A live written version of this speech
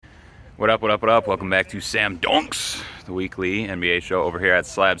What up, what up, what up? Welcome back to Sam Dunks, the weekly NBA show over here at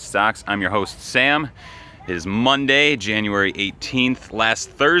Slab Stocks. I'm your host, Sam. It is Monday, January 18th.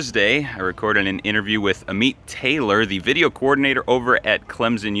 Last Thursday, I recorded an interview with Amit Taylor, the video coordinator over at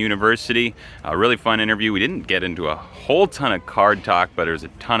Clemson University. A really fun interview. We didn't get into a whole ton of card talk, but there was a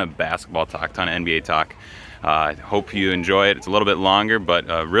ton of basketball talk, ton of NBA talk. I hope you enjoy it. It's a little bit longer, but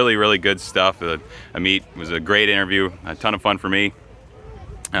really, really good stuff. Amit was a great interview, a ton of fun for me.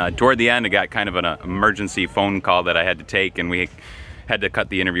 Toward the end, I got kind of an emergency phone call that I had to take, and we had to cut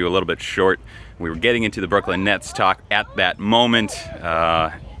the interview a little bit short. We were getting into the Brooklyn Nets talk at that moment.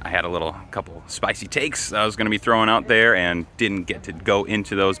 I had a couple spicy takes I was going to be throwing out there and didn't get to go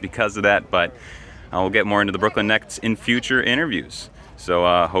into those because of that, but I'll get more into the Brooklyn Nets in future interviews.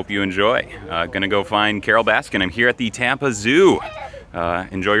 So hope you enjoy. Going to go find Carole Baskin. I'm here at the Tampa Zoo.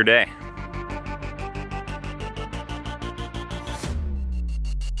 Enjoy your day.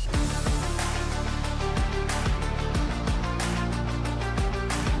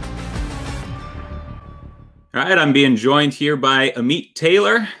 All right, I'm being joined here by Amit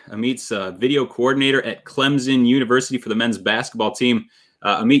Taylor. Amit's a video coordinator at Clemson University for the men's basketball team.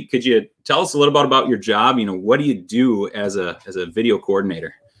 Amit, could you tell us a little bit about your job? What do you do as a video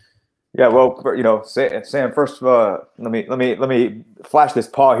coordinator? Yeah, well, Sam. First, let me flash this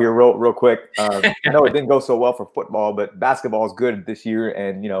paw here real quick. I know it didn't go so well for football, but basketball is good this year.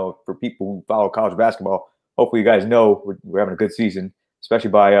 And for people who follow college basketball, hopefully you guys know we're having a good season, especially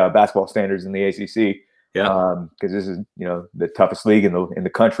by basketball standards in the ACC. Yeah, because this is the toughest league in the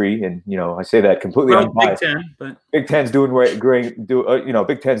country, and I say that completely unbiased. Big Ten, but Big Ten's doing great.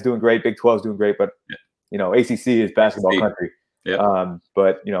 Big Ten's doing great. Big 12's doing great, but ACC is basketball country. Yeah.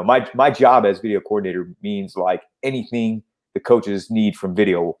 But my job as video coordinator means like anything the coaches need from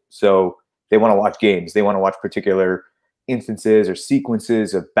video. So they want to watch games. They want to watch particular instances or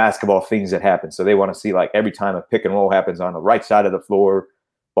sequences of basketball things that happen. So they want to see like every time a pick and roll happens on the right side of the floor,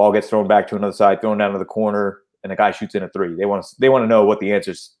 ball gets thrown back to another side, thrown down to the corner, and the guy shoots in a three. They want to know what the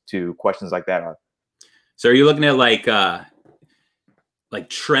answers to questions like that are. So are you looking at like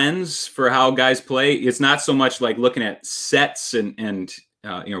trends for how guys play? It's not so much like looking at sets and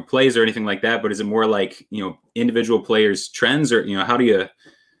plays or anything like that, but is it more like individual players' trends, or how do you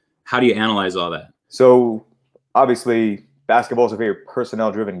analyze all that? So obviously basketball is a very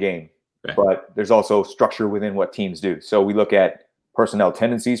personnel driven game, right, but there's also structure within what teams do. So we look at personnel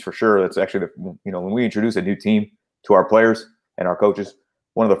tendencies for sure. That's actually when we introduce a new team to our players and our coaches,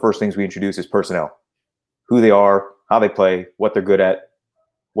 one of the first things we introduce is personnel, who they are, how they play, what they're good at,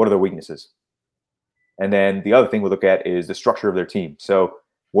 what are their weaknesses. And then the other thing we look at is the structure of their team. So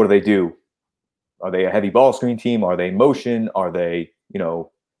what do they do? Are they a heavy ball screen team? Are they motion? Are they, do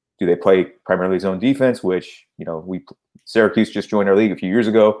they play primarily zone defense, which, Syracuse just joined our league a few years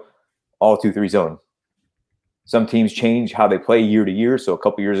ago, all 2-3 zone. Some teams change how they play year to year. So a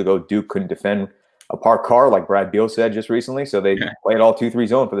couple years ago, Duke couldn't defend a parked car, like Brad Beal said just recently. So they played all 2-3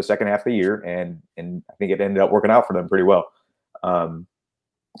 zone for the second half of the year, and I think it ended up working out for them pretty well.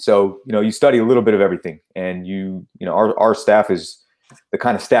 So you study a little bit of everything, and our staff is the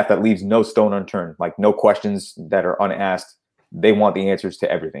kind of staff that leaves no stone unturned, like no questions that are unasked. They want the answers to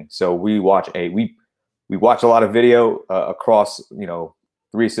everything. So we watch a lot of video across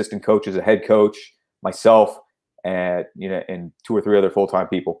 3 assistant coaches, a head coach, myself, and 2 or 3 other full-time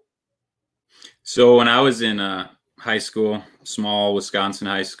people. So when I was in high school, small Wisconsin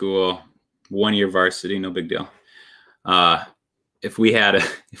high school, 1-year varsity, no big deal. If we had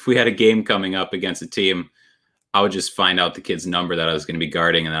a game coming up against a team, I would just find out the kid's number that I was going to be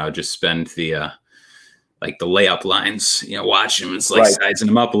guarding, and I would just spend the layup lines, watching them. It's like sizing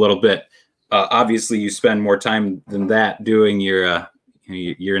them up a little bit. Obviously, you spend more time than that doing your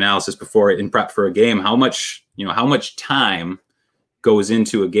analysis before in prep for a game. How much time goes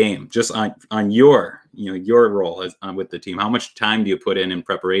into a game just on your role with the team? How much time do you put in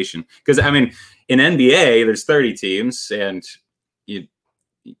preparation? Because in NBA there's 30 teams, and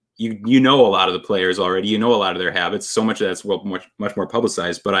you know a lot of the players already. You know a lot of their habits. So much of that's much more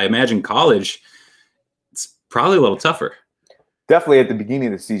publicized. But I imagine college, it's probably a little tougher. Definitely at the beginning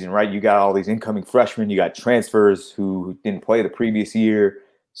of the season, right? You got all these incoming freshmen, you got transfers who didn't play the previous year.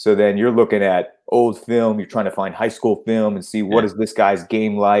 So then you're looking at old film, you're trying to find high school film and see what is this guy's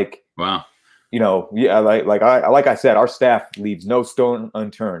game like. Wow. Like I said, our staff leaves no stone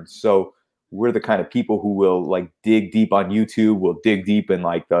unturned. So we're the kind of people who will like dig deep on YouTube, will dig deep in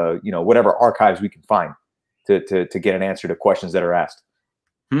like the, whatever archives we can find to get an answer to questions that are asked.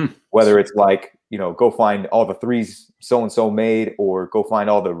 Whether it's like, go find all the threes so-and-so made, or go find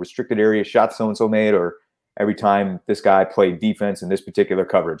all the restricted area shots so-and-so made, or every time this guy played defense in this particular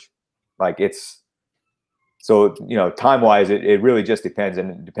coverage. Like so, time wise, it really just depends.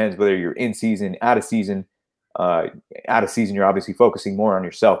 And it depends whether you're in season, out of season. Out of season, you're obviously focusing more on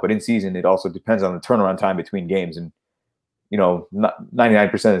yourself, but in season, it also depends on the turnaround time between games. And,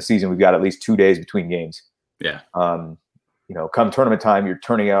 99% of the season, we've got at least 2 days between games. Yeah. Come tournament time, you're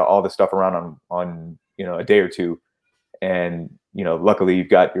turning out all the stuff around on a day or two. And, luckily you've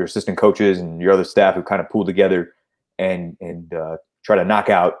got your assistant coaches and your other staff who kind of pool together and try to knock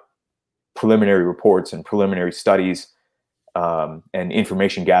out preliminary reports and preliminary studies and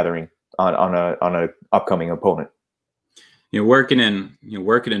information gathering on a upcoming opponent. Working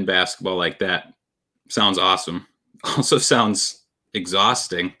in basketball like that sounds awesome. Also sounds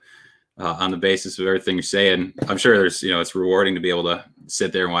exhausting on the basis of everything you're saying. I'm sure there's, it's rewarding to be able to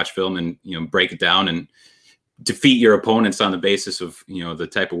sit there and watch film and, break it down and defeat your opponents on the basis of, the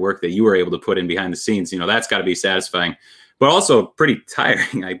type of work that you were able to put in behind the scenes. That's got to be satisfying, but also pretty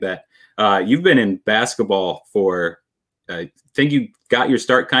tiring, I bet. You've been in basketball for, I think you got your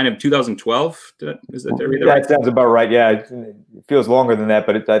start kind of 2012. Is that right? That sounds about right. Yeah, it feels longer than that,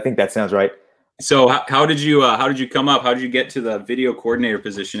 but I think that sounds right. So how did you come up? How did you get to the video coordinator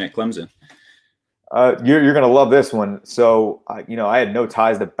position at Clemson? You're going to love this one. So, I had no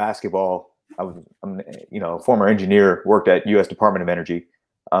ties to basketball. I'm a former engineer, worked at U.S. Department of Energy,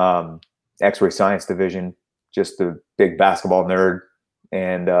 X-ray science division, just a big basketball nerd.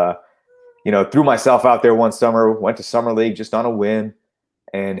 And, threw myself out there one summer, went to summer league just on a whim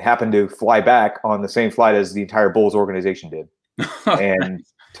and happened to fly back on the same flight as the entire Bulls organization did. And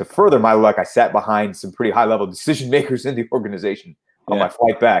to further my luck, I sat behind some pretty high-level decision makers in the organization on my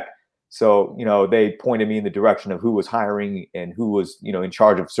flight back. So, they pointed me in the direction of who was hiring and who was, in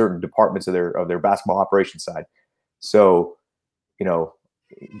charge of certain departments of their basketball operations side. So,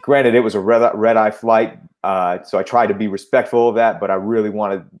 granted, it was a red-eye flight. So I tried to be respectful of that, but I really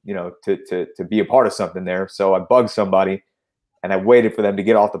wanted, to be a part of something there. So I bugged somebody and I waited for them to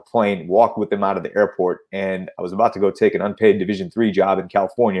get off the plane, walked with them out of the airport. And I was about to go take an unpaid Division III job in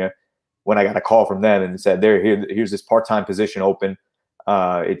California when I got a call from them and said, here's this part-time position open.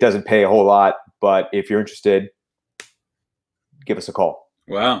 It doesn't pay a whole lot, but if you're interested, give us a call.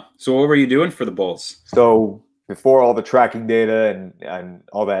 Wow. So what were you doing for the Bulls? So before all the tracking data and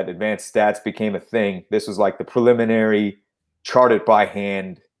all that advanced stats became a thing, this was like the preliminary, chart it by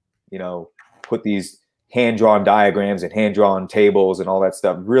hand, put these hand-drawn diagrams and hand-drawn tables and all that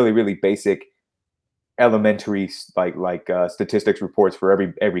stuff. Really, really basic, elementary like statistics reports for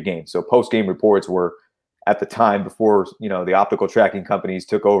every game. So post-game reports were at the time before the optical tracking companies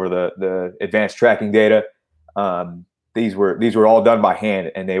took over the advanced tracking data. These were all done by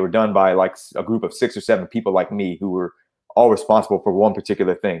hand, and they were done by like a group of 6 or 7 people like me who were all responsible for one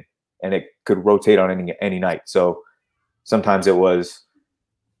particular thing, and it could rotate on any night. So sometimes it was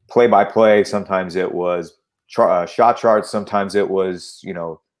play-by-play, sometimes it was shot charts, sometimes it was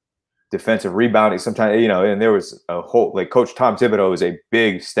defensive rebounding, sometimes and there was a whole, like, Coach Tom Thibodeau is a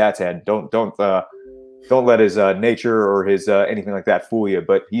big stats head. Don't let his nature or his anything like that fool you,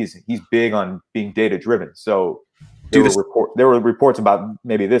 but he's big on being data driven. So there were reports about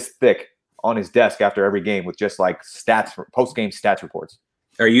maybe this thick on his desk after every game with just like post-game stats reports.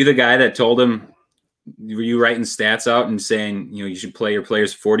 Are you the guy that told him, were you writing stats out and saying, you should play your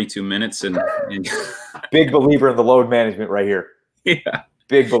players 42 minutes and Big believer in the load management right here. Yeah.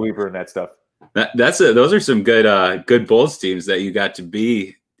 Big believer in that stuff. Those are some good Bulls teams that you got to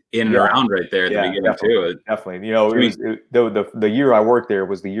be in and around right there at the beginning too. Definitely. The year I worked there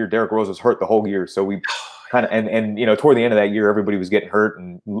was the year Derrick Rose was hurt the whole year. So we kind of, and toward the end of that year, everybody was getting hurt,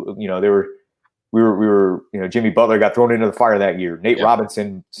 and we were Jimmy Butler got thrown into the fire that year. Nate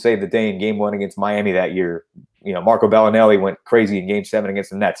Robinson saved the day in Game 1 against Miami that year. Marco Bellinelli went crazy in Game 7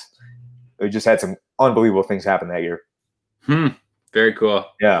 against the Nets. We just had some unbelievable things happen that year. Very cool.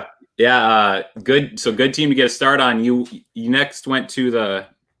 Yeah. Good. So good team to get a start on. You next went to the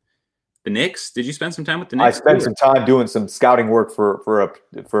Knicks. Did you spend some time with the Knicks? I spent some time doing some scouting work for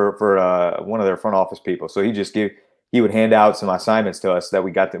one of their front office people. So he would hand out some assignments to us that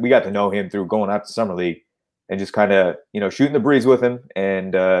we got to know him through going out to summer league and just kind of shooting the breeze with him,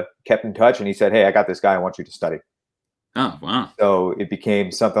 and kept in touch. And he said, "Hey, I got this guy I want you to study." Oh, wow. So it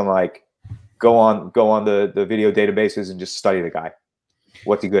became something like go on the video databases and just study the guy.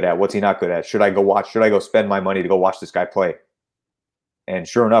 What's he good at? What's he not good at? Should I go spend my money to go watch this guy play? And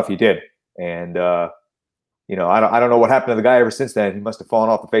sure enough, he did. And, I don't know what happened to the guy ever since then. He must have fallen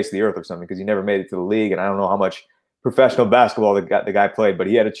off the face of the earth or something, because he never made it to the league. And I don't know how much professional basketball the guy played, but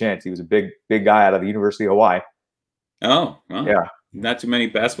he had a chance. He was a big guy out of the University of Hawaii. Oh, well, yeah. Not too many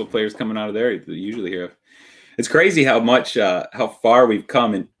basketball players coming out of there that you usually hear of. It's crazy how far we've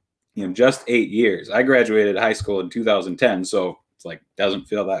come in, just 8 years. I graduated high school in 2010, so it's like doesn't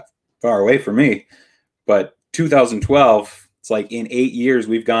feel that far away for me. But 2012, it's like in 8 years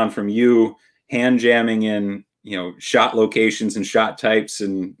we've gone from you hand jamming in shot locations and shot types,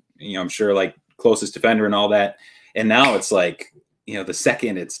 and I'm sure like closest defender and all that, and now it's like the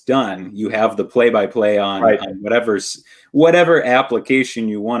second it's done, you have the play-by-play on, Right. on whatever application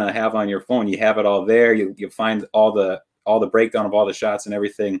you want to have on your phone. You have it all there. You find all the breakdown of all the shots and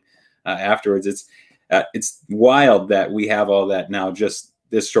everything afterwards. It's wild that we have all that now just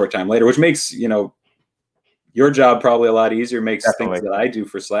this short time later, which makes your job probably a lot easier, makes Definitely. things that I do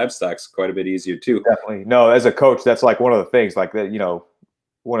for Slab Stocks quite a bit easier too. Definitely. No, as a coach, that's like one of the things like that,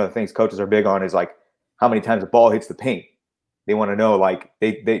 one of the things coaches are big on is like how many times the ball hits the paint. They want to know, like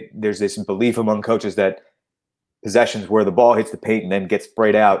there's this belief among coaches that possessions where the ball hits the paint and then gets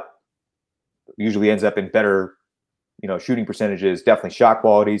sprayed out usually ends up in better, shooting percentages, definitely shot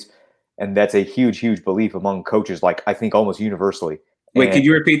qualities. And that's a huge, huge belief among coaches, like I think almost universally. Wait, could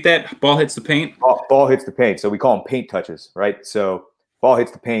you repeat that? Ball hits the paint? Ball hits the paint. So we call them paint touches, right? So ball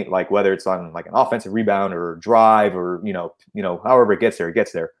hits the paint, like whether it's on like an offensive rebound or drive or, however it gets there, it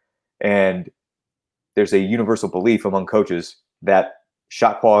gets there. And there's a universal belief among coaches that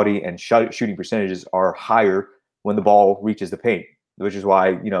shot quality and shooting percentages are higher when the ball reaches the paint, which is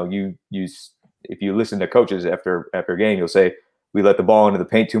why, if you listen to coaches after a game, you'll say, we let the ball into the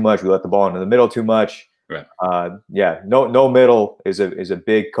paint too much. We let the ball into the middle too much. Right. No middle is a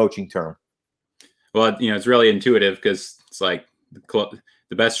big coaching term. Well, it's really intuitive because it's like the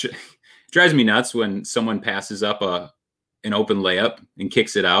best. It drives me nuts when someone passes up an open layup and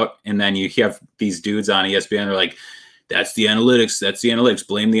kicks it out, and then you have these dudes on ESPN. They're like, "That's the analytics. That's the analytics.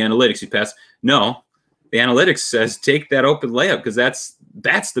 Blame the analytics." You pass. No, the analytics says take that open layup because that's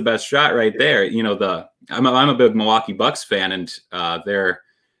the best shot right there. I'm a big Milwaukee Bucks fan, and their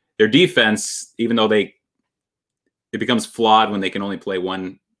defense, even though it becomes flawed when they can only play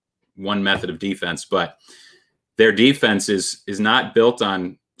one method of defense, but their defense is not built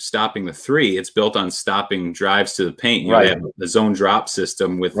on stopping the three. It's built on stopping drives to the paint. They have the zone drop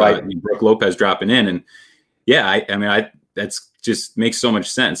system with Brook Lopez dropping in, and that's just makes so much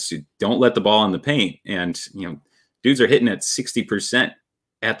sense. You don't let the ball in the paint, and dudes are hitting at 60%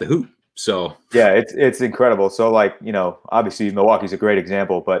 at the hoop. So yeah, it's incredible. So like obviously Milwaukee's a great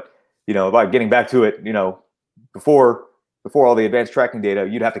example, but about getting back to it, before all the advanced tracking data,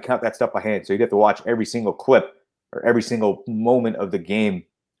 you'd have to count that stuff by hand. So you'd have to watch every single clip or every single moment of the game,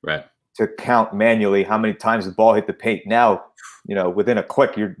 right, to count manually how many times the ball hit the paint. Now, within a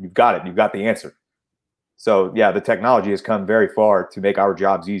click, you've got it. You've got the answer. So yeah, the technology has come very far to make our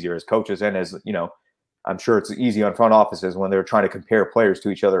jobs easier as coaches, and as I'm sure it's easy on front offices when they're trying to compare players to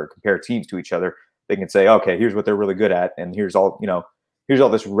each other or compare teams to each other. They can say, okay, here's what they're really good at, and here's all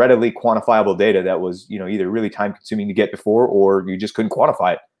this readily quantifiable data that was either really time consuming to get before, or you just couldn't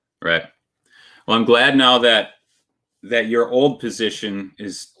quantify it. Right. Well, I'm glad now that your old position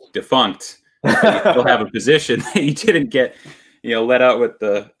is defunct. You still have a position that you didn't get let out with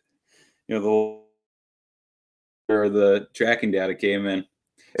the the tracking data came in.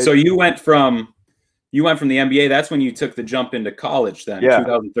 So you went from the NBA. That's when you took the jump into college then,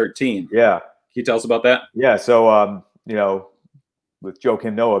 2013. Yeah. Can you tell us about that? Yeah. So, with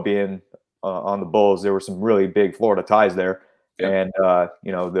Joakim Noah being on the Bulls, there were some really big Florida ties there. Yeah. And,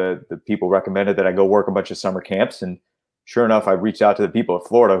 the people recommended that I go work a bunch of summer camps. And sure enough, I reached out to the people of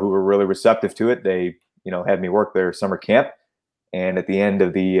Florida who were really receptive to it. They, had me work their summer camp. And at the end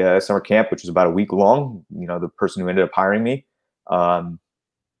of the summer camp, which was about a week long, the person who ended up hiring me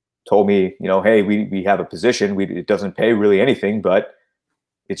told me, hey, we have a position. It doesn't pay really anything, but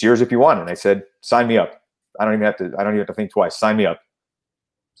it's yours if you want. And I said, sign me up. I don't even have to think twice. Sign me up.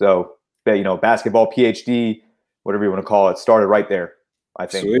 So, basketball PhD, whatever you want to call it, started right there. I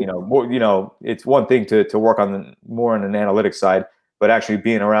think, Sweet. more, it's one thing to work on more on an analytics side, but actually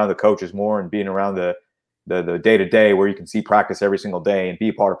being around the coaches more and being around the day-to-day where you can see practice every single day and be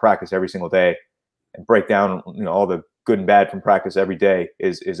a part of practice every single day and break down, all the good and bad from practice every day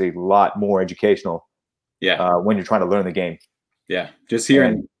is a lot more educational. Yeah. When you're trying to learn the game. Yeah. Just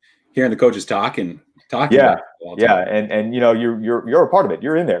hearing the coaches talking. Yeah. Yeah. And you're a part of it.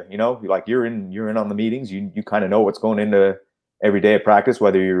 You're in there, like you're in on the meetings. You kind of know what's going into every day of practice,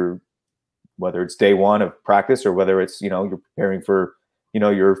 whether it's day one of practice or whether it's, you're preparing for,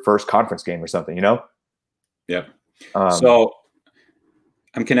 your first conference game or something, Yep. So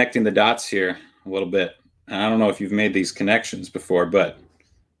I'm connecting the dots here a little bit. I don't know if you've made these connections before, but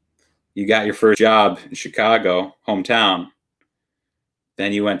you got your first job in Chicago, hometown.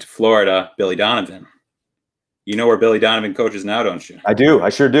 Then you went to Florida, Billy Donovan. You know where Billy Donovan coaches now, don't you? I do. I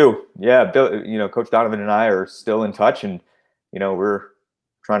sure do. Yeah, Bill, Coach Donovan and I are still in touch, and we're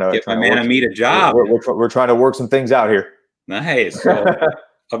trying to Get my man and meet a job. We're trying to work some things out here. Nice. Well,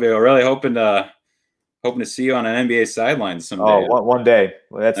 I'll be really hoping to see you on an NBA sideline someday. Oh, one day.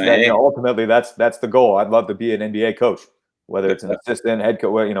 Well, ultimately that's the goal. I'd love to be an NBA coach, whether it's an assistant, head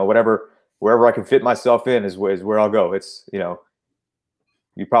coach, whatever, wherever I can fit myself in is where I'll go. It's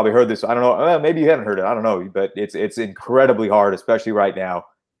you probably heard this. I don't know. Maybe you haven't heard it. I don't know. But it's incredibly hard, especially right now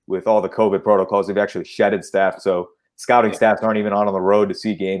with all the COVID protocols. They've actually shedded staff. So scouting staffs aren't even on the road to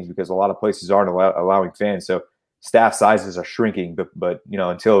see games because a lot of places aren't allowing fans. So staff sizes are shrinking. But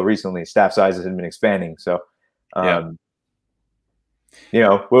until recently, staff sizes have been expanding. So,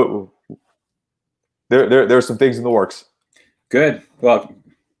 there's some things in the works. Good. Well,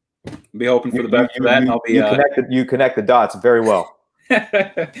 I'll be hoping for the best for that. You connect the dots very well.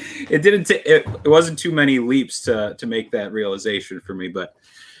 It wasn't too many leaps to make that realization for me, but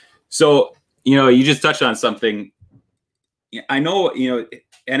so you just touched on something. I know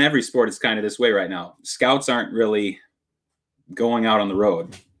and every sport is kind of this way right now. Scouts aren't really going out on the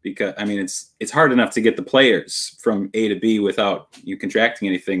road because it's hard enough to get the players from A to B without you contracting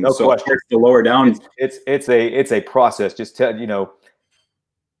anything. No question. The lower down, it's a process. Just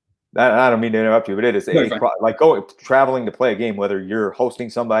I don't mean to interrupt you, but it is traveling to play a game, whether you're hosting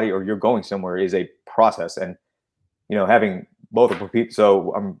somebody or you're going somewhere, is a process. And having both of people,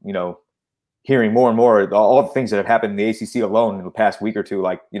 so I'm hearing more and more all the things that have happened in the ACC alone in the past week or two.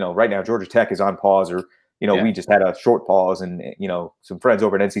 Like right now Georgia Tech is on pause, or we just had a short pause, and some friends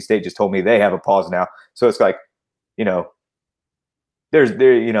over at NC State just told me they have a pause now. So it's like there's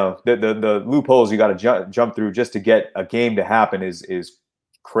the loopholes you got to jump through just to get a game to happen is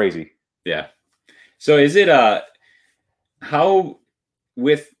crazy. Yeah. So is it how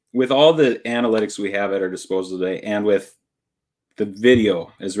with all the analytics we have at our disposal today, and with the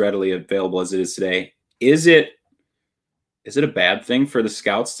video as readily available as it is today, is it a bad thing for the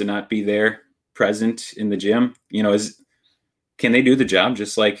scouts to not be there present in the gym? Can they do the job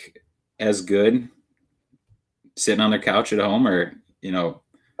just like as good sitting on their couch at home, or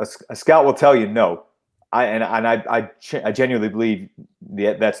a scout will tell you no. I genuinely believe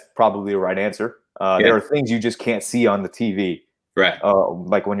that's probably the right answer. There are things you just can't see on the TV, right?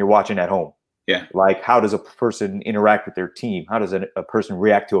 Like when you're watching at home. Yeah. Like, how does a person interact with their team? How does a person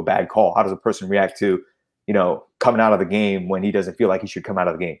react to a bad call? How does a person react to, coming out of the game when he doesn't feel like he should come out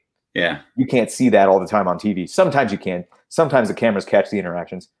of the game? Yeah. You can't see that all the time on TV. Sometimes you can. Sometimes the cameras catch the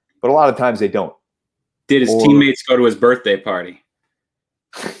interactions, but a lot of times they don't. Did his teammates go to his birthday party?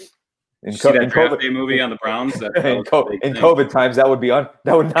 In draft day movie on the Browns? In COVID times, that would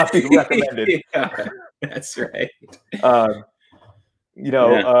not be recommended. Yeah, that's right.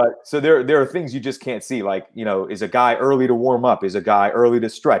 So there are things you just can't see. Like, is a guy early to warm up? Is a guy early to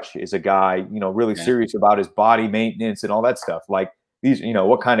stretch? Is a guy, really serious about his body maintenance and all that stuff? Like these,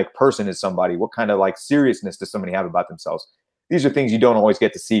 what kind of person is somebody? What kind of seriousness does somebody have about themselves? These are things you don't always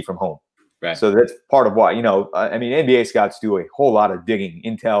get to see from home. Right. So that's part of why, NBA scouts do a whole lot of digging,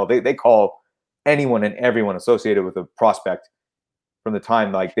 intel. They call anyone and everyone associated with a prospect from the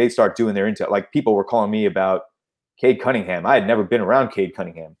time they start doing their intel. Like, people were calling me about Cade Cunningham. I had never been around Cade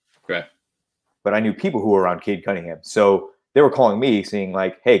Cunningham. Right. But I knew people who were around Cade Cunningham. So they were calling me saying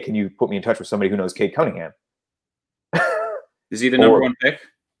hey, can you put me in touch with somebody who knows Cade Cunningham? Is he the number one pick?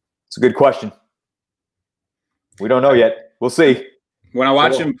 It's a good question. We don't know yet. We'll see. When I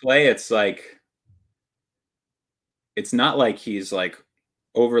watch him play, it's not like he's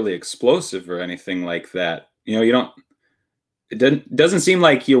overly explosive or anything like that. It doesn't seem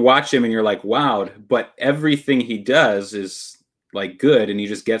like you watch him and you're wowed, but everything he does is good, and he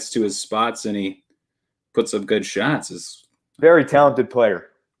just gets to his spots and he puts up good shots. Is very talented player.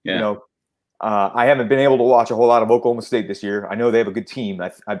 Yeah. I haven't been able to watch a whole lot of Oklahoma State this year. I know they have a good team.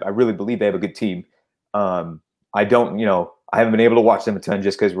 I really believe they have a good team. I haven't been able to watch them a ton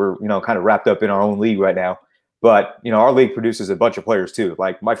just because we're, kind of wrapped up in our own league right now. But, our league produces a bunch of players too.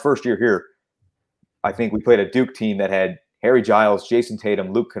 Like my first year here, I think we played a Duke team that had Harry Giles, Jason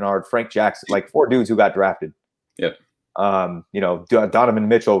Tatum, Luke Kennard, Frank Jackson, 4 dudes who got drafted. Yep. Donovan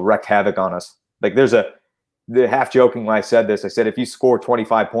Mitchell wreaked havoc on us. The half joking when I said this, I said, if you score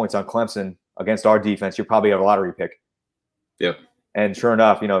 25 points on Clemson against our defense, you're probably a lottery pick. Yep. And sure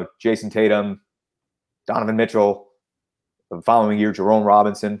enough, Jason Tatum, Donovan Mitchell, the following year, Jerome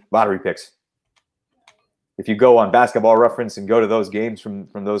Robinson, lottery picks. If you go on Basketball Reference and go to those games from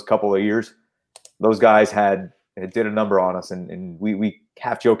those couple of years, those guys did a number on us, and we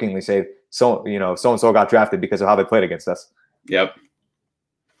half jokingly say so and so got drafted because of how they played against us. Yep.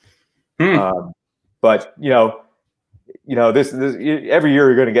 But this every year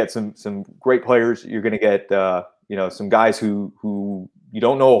you're going to get some great players. You're going to get some guys who you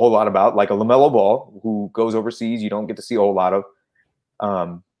don't know a whole lot about, like a LaMelo Ball, who goes overseas. You don't get to see a whole lot of.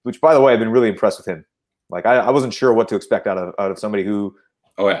 Which, by the way, I've been really impressed with him. Like I wasn't sure what to expect out of somebody who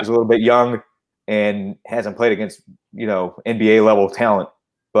is a little bit young and hasn't played against NBA level talent,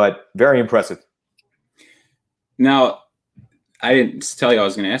 but very impressive. Now, I didn't tell you I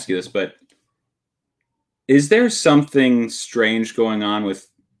was going to ask you this, but is there something strange going on with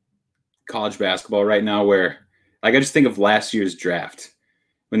college basketball right now where, like, I just think of last year's draft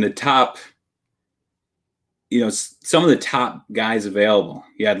when the top, some of the top guys available,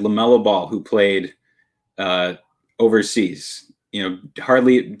 you had LaMelo Ball, who played overseas,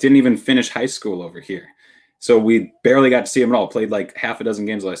 hardly didn't even finish high school over here. So we barely got to see him at all. Played like half a dozen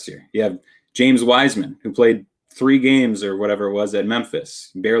games last year. You have James Wiseman, who played 3 games or whatever it was at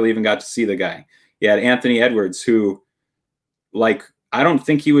Memphis. Barely even got to see the guy. You had Anthony Edwards, who, like, I don't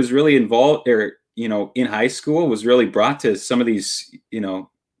think he was really involved or, in high school, was really brought to some of these,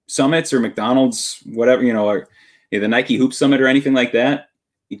 summits or McDonald's, whatever, or the Nike Hoop Summit or anything like that.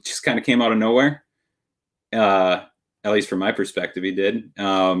 He just kind of came out of nowhere. At least from my perspective, he did.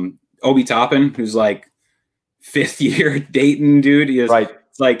 Obi Toppin, who's like 5th year Dayton dude. Right.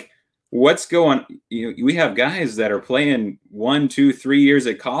 It's like, what's going? We have guys that are playing 1, 2, 3 years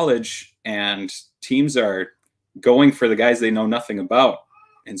at college, and teams are going for the guys they know nothing about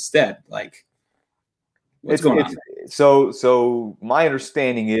instead. Like, what's going on? So my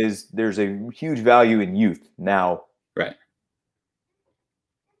understanding is there's a huge value in youth now. Right.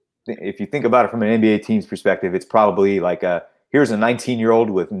 If you think about it from an NBA team's perspective, it's probably like here's a 19-year-old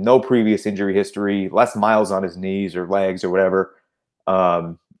with no previous injury history, less miles on his knees or legs or whatever.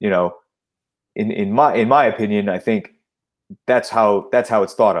 In my opinion, I think that's how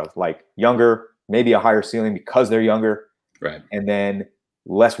it's thought of. Like, younger, maybe a higher ceiling because they're younger, right? And then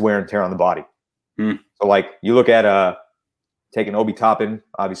less wear and tear on the body. So, like, you look at taking Obi Toppin,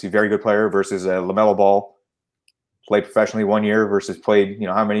 obviously very good player, versus LaMelo Ball, played professionally 1 year versus played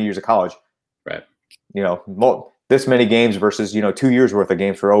how many years of college, right? This many games versus 2 years worth of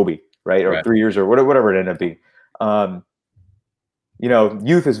games for Obi, right? Or 3 years or whatever it ended up being.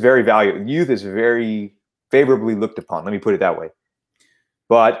 Youth is very valuable. Youth is very favorably looked upon. Let me put it that way.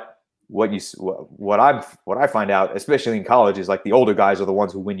 But what I find out, especially in college, is like the older guys are the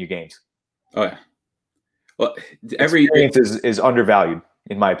ones who win you games. Oh yeah. Well, experience is undervalued,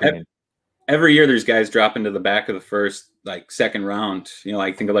 in my opinion. Every year, there's guys dropping to the back of the first, like, second round.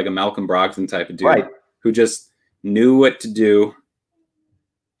 Like, think of like a Malcolm Brogdon type of dude, right, who just knew what to do.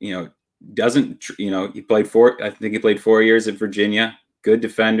 Doesn't he played 4 years at Virginia. Good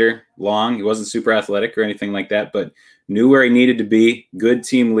defender, long. He wasn't super athletic or anything like that, but knew where he needed to be. Good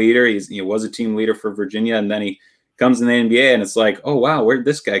team leader. He was a team leader for Virginia, and then he comes in the NBA, and it's like, oh wow, where'd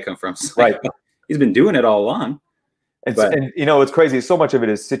this guy come from? Like, right. He's been doing it all along. And it's crazy. So much of it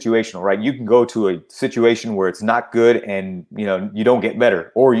is situational, right? You can go to a situation where it's not good and, you don't get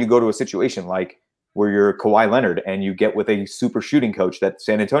better. Or you go to a situation like where you're Kawhi Leonard and you get with a super shooting coach that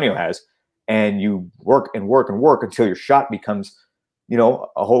San Antonio has, and you work and work and work until your shot becomes,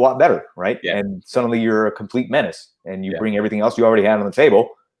 a whole lot better, right? Yeah. And suddenly you're a complete menace and you bring everything else you already had on the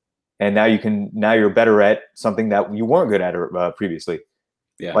table. And now you're better at something that you weren't good at previously.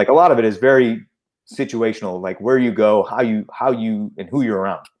 Yeah. Like, a lot of it is very situational, like where you go, how you and who you're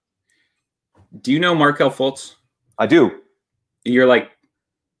around. Do you know Markelle Fultz? I do. You're like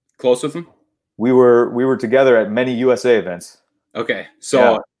close with him? We were together at many USA events. Okay. So,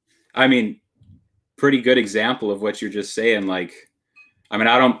 yeah. I mean, pretty good example of what you're just saying. Like, I mean,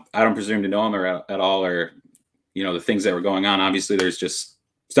 I don't presume to know him at all, or, the things that were going on. Obviously there's just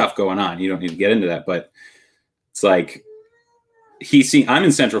stuff going on. You don't need to get into that, but it's like, I'm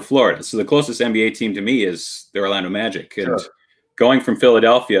in Central Florida, so the closest NBA team to me is the Orlando Magic. And going from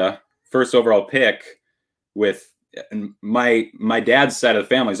Philadelphia, first overall pick, with my dad's side of the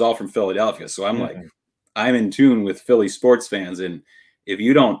family is all from Philadelphia. So I'm like, I'm in tune with Philly sports fans. And if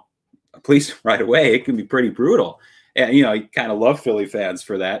you don't police right away, it can be pretty brutal. And, you kind of love Philly fans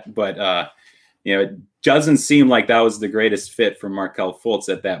for that. But, it doesn't seem like that was the greatest fit for Markelle Fultz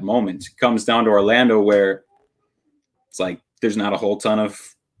at that moment. It comes down to Orlando, where it's like, there's not a whole ton of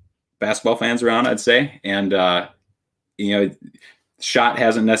basketball fans around, I'd say. And, shot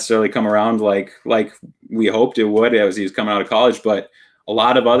hasn't necessarily come around like we hoped it would as he was coming out of college, but a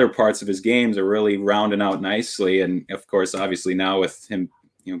lot of other parts of his games are really rounding out nicely. And of course, obviously now with him,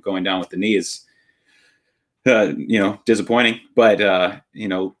 going down with the knee is, disappointing, but,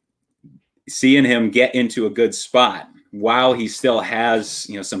 seeing him get into a good spot while he still has,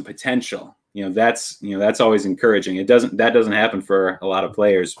 some potential, that's always encouraging. That doesn't happen for a lot of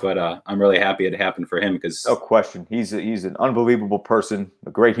players, but I'm really happy it happened for him because no question, he's an unbelievable person,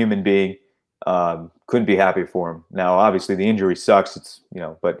 a great human being. Couldn't be happy for him. Now, obviously, the injury sucks. It's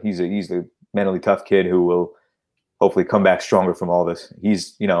but he's a mentally tough kid who will hopefully come back stronger from all this.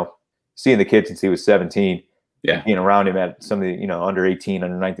 He's seeing the kid since he was 17, being around him at some of the under 18,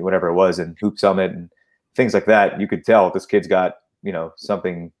 under 19, whatever it was, and Hoop Summit and things like that. You could tell this kid's got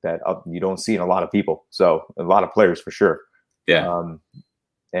something that you don't see in a lot of people. So a lot of players for sure. Yeah.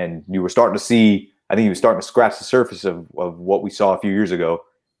 And you were starting to see. I think he was starting to scratch the surface of what we saw a few years ago,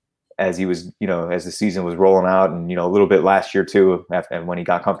 as he was, as the season was rolling out, and a little bit last year too, and when he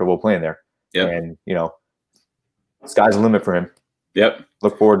got comfortable playing there. Yeah. And sky's the limit for him. Yep.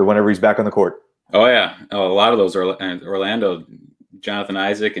 Look forward to whenever he's back on the court. Oh yeah. Oh, a lot of those are Orlando, Jonathan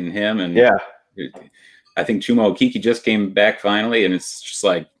Isaac, and him, and I think Chuma Okeke just came back finally, and it's just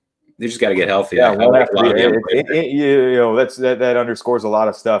like they just got to get healthy. Yeah, that underscores a lot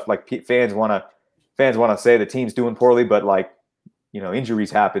of stuff. Like fans want to say the team's doing poorly, but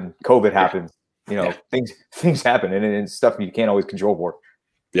injuries happen, COVID happens, things happen, and it's stuff you can't always control for.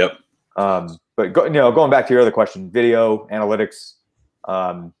 Yep. But going back to your other question, video analytics,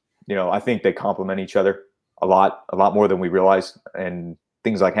 I think they complement each other a lot more than we realize, and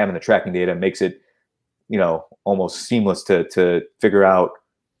things like having the tracking data makes it almost seamless to figure out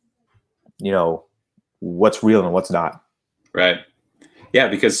what's real and what's not. Right. Yeah,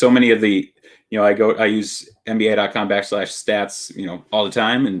 because so many of the I use NBA.com/stats all the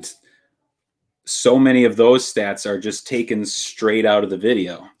time, and so many of those stats are just taken straight out of the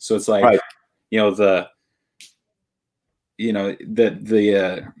video. So it's like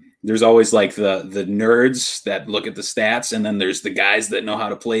there's always like the nerds that look at the stats, and then there's the guys that know how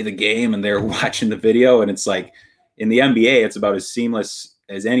to play the game and they're watching the video. And it's like in the NBA, it's about as seamless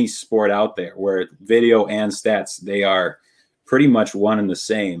as any sport out there, where video and stats, they are pretty much one and the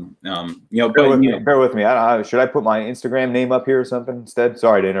same. Bear with me. Should I put my Instagram name up here or something instead?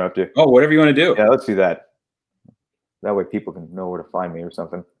 Sorry to interrupt you. Oh, whatever you want to do. Yeah, let's do that. That way people can know where to find me or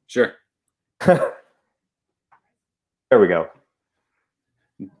something. Sure. There we go.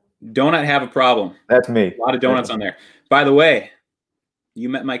 Donut have a problem. That's me. A lot of donuts on there. By the way, you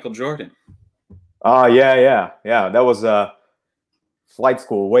met Michael Jordan. Oh, yeah. That was flight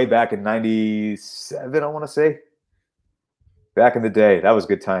school way back in 97, I want to say. Back in the day. That was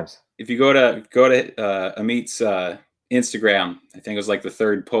good times. If you go to Amit's Instagram, I think it was like the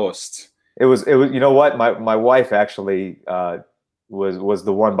third post. It was you know what? My wife actually was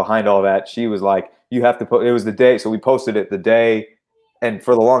the one behind all that. She was like, you have to put, it was the day, so we posted it the day, and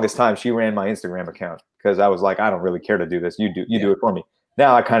for the longest time she ran my Instagram account because I was like, I don't really care to do this. You do it for me.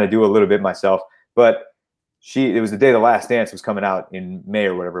 Now I kind of do a little bit myself, but it was the day The Last Dance was coming out in May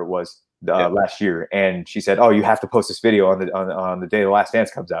or whatever it was last year, and she said, "Oh, you have to post this video on the day The Last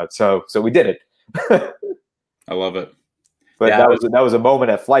Dance comes out." So we did it. I love it. But that was a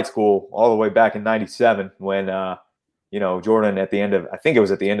moment at flight school all the way back in '97 when Jordan at the end of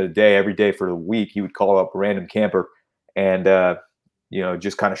the day, every day for the week, he would call up a random camper and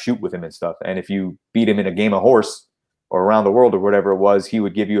just kind of shoot with him and stuff. And if you beat him in a game of horse or around the world or whatever it was, he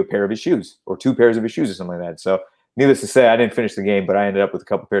would give you a pair of his shoes or two pairs of his shoes or something like that. So needless to say, I didn't finish the game, but I ended up with a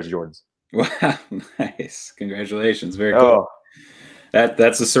couple pairs of Jordans. Wow, nice. Congratulations. Very cool.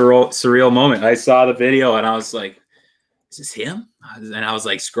 That's a surreal moment. I saw the video and I was like, is this him? And I was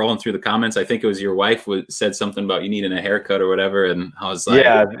like scrolling through the comments. I think it was your wife said something about you needing a haircut or whatever. And I was like,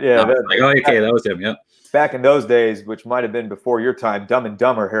 yeah. Oh, okay, that was him. Yep. Back in those days, which might have been before your time, Dumb and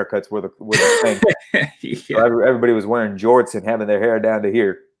Dumber haircuts were the thing. Yeah. So everybody was wearing jorts and having their hair down to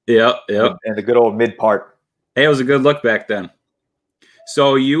here. Yep. And the good old mid part. Hey, it was a good look back then.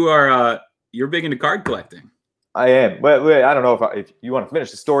 So you're big into card collecting. I am. Wait, I don't know if you want to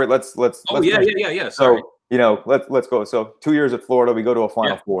finish the story. Let's. Oh yeah. Sorry. So let's go. So 2 years at Florida, we go to a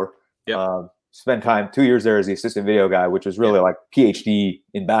Final Four. Yeah. Spend time 2 years there as the assistant video guy, which is really like PhD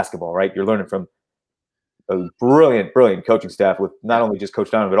in basketball, right? You're learning from a brilliant coaching staff with not only just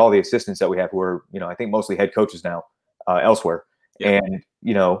Coach Donovan, but all the assistants that we have who are, I think mostly head coaches now elsewhere. Yeah. And,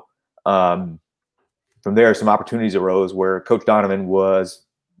 from there, some opportunities arose where Coach Donovan was,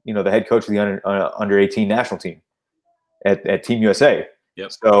 the head coach of the under 18 national team at Team USA.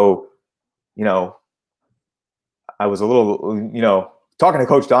 Yep. So, I was a little, talking to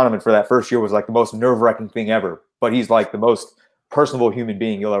Coach Donovan for that first year was like the most nerve-wracking thing ever. But he's like the most personable human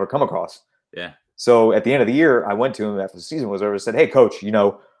being you'll ever come across. Yeah. So at the end of the year, I went to him after the season was over and said, "Hey, Coach,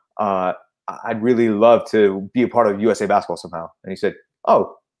 I'd really love to be a part of USA basketball somehow." And he said,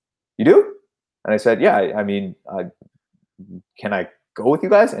 "Oh, you do?" And I said, "Yeah, I mean, can I go with you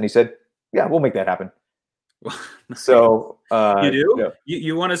guys?" And he said, Yeah, we'll make that happen. So you do? Yeah.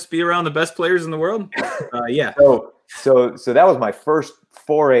 You want us to be around the best players in the world? Yeah. So that was my first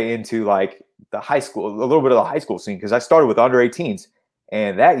foray into like the high school, a little bit of the high school scene, because I started with under 18s.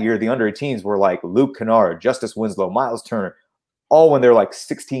 And that year, the under 18s were like Luke Kennard, Justice Winslow, Miles Turner, all when they're like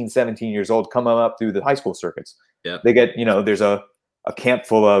 16, 17 years old, coming up through the high school circuits. Yeah. They get, there's a camp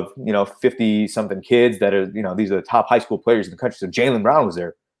full of, 50 something kids that are, these are the top high school players in the country. So Jaylen Brown was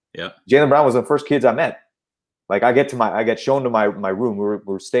there. Yeah. Jaylen Brown was the first kids I met. Like I get shown to my room.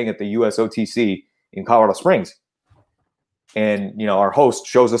 We're staying at the USOTC in Colorado Springs. And, our host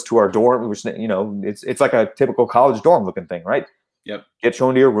shows us to our dorm. It's like a typical college dorm looking thing, right? Yep. Get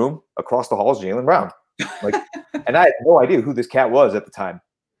shown to your room. Across the hall is Jaylen Brown. Like, and I had no idea who this cat was at the time.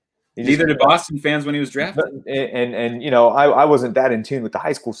 Neither did Boston fans when he was drafted. And I wasn't that in tune with the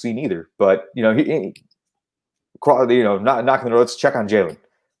high school scene either. But he knocking the door. Let's check on Jaylen.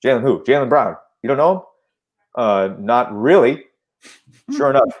 Jaylen who? Jaylen Brown. You don't know him? Not really.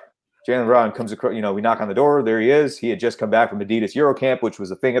 Sure enough, Jaylen Brown comes across. We knock on the door. There he is. He had just come back from Adidas Eurocamp, which was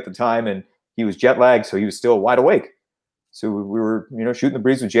a thing at the time, and he was jet lagged, so he was still wide awake. So we were, shooting the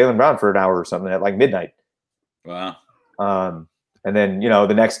breeze with Jaylen Brown for an hour or something at like midnight. Wow. And then,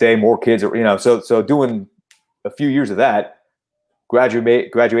 the next day, more kids are, so doing a few years of that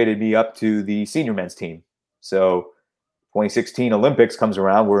graduated me up to the senior men's team. So 2016 Olympics comes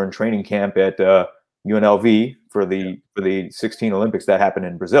around. We're in training camp at UNLV for the 16 Olympics that happened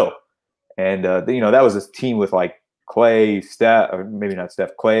in Brazil. And, that was a team with like Clay, Steph, or maybe not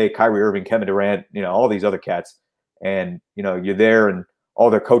Steph, Clay, Kyrie Irving, Kevin Durant, all these other cats. And, you're there and all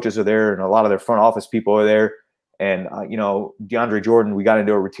their coaches are there and a lot of their front office people are there. And, DeAndre Jordan, we got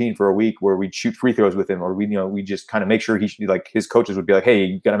into a routine for a week where we'd shoot free throws with him, or we just kind of make sure his coaches would be like, hey,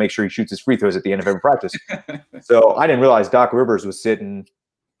 you got to make sure he shoots his free throws at the end of every practice. So I didn't realize Doc Rivers was sitting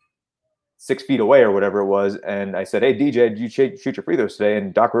 6 feet away or whatever it was. And I said, hey, DJ, did you shoot your free throws today?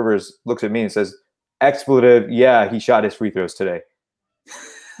 And Doc Rivers looks at me and says, expletive, yeah, he shot his free throws today.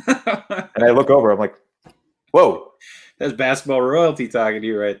 And I look over, I'm like, whoa. That's basketball royalty talking to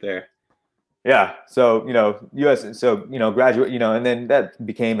you right there. Yeah. So, graduate, and then that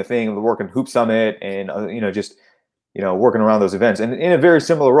became a thing of the working Hoop Summit and, just, working around those events. And in a very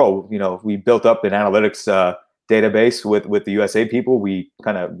similar role, we built up an analytics database with the USA people. We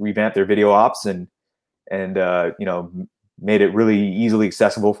kind of revamped their video ops and made it really easily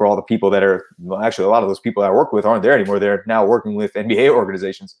accessible for all the people that are, well, actually, a lot of those people I work with aren't there anymore. They're now working with NBA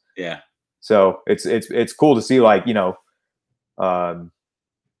organizations. Yeah. So it's cool to see, like,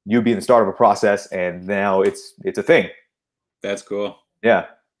 you being the start of a process, and now it's a thing. That's cool. Yeah.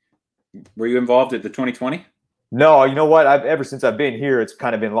 Were you involved at the 2020? No, you know what? Ever since I've been here, it's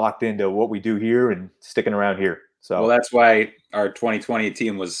kind of been locked into what we do here and sticking around here. So well, that's why our 2020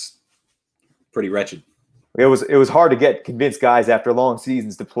 team was pretty wretched. It was hard to convince guys after long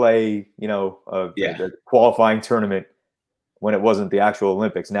seasons to play, the qualifying tournament when it wasn't the actual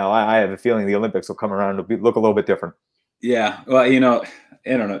Olympics. Now I have a feeling the Olympics will come around to look a little bit different. Yeah. Well, I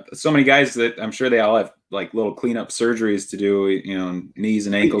don't know. So many guys that I'm sure they all have like little cleanup surgeries to do, knees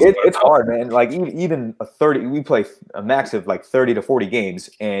and ankles. It's hard, man. Like even we play a max of like 30 to 40 games.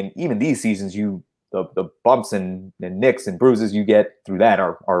 And even these seasons, the bumps and nicks and bruises you get through that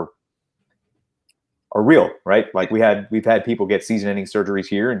are real, right? Like we've had people get season-ending surgeries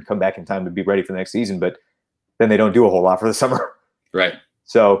here and come back in time to be ready for the next season, but then they don't do a whole lot for the summer. Right.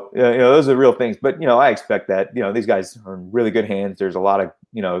 So, those are real things, but, I expect that, these guys are in really good hands. There's a lot of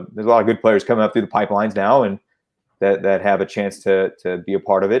good players coming up through the pipelines now and that have a chance to be a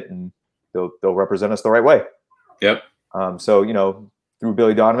part of it, and they'll represent us the right way. Yep. So, through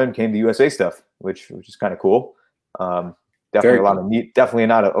Billy Donovan came the USA stuff, which is kind of cool. Definitely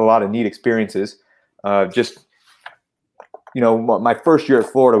not a lot of neat experiences. Just, my first year at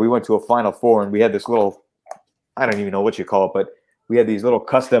Florida, we went to a Final Four and we had this little, I don't even know what you call it, but we had these little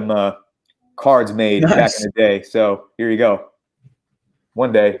custom cards made back in the day. So here you go.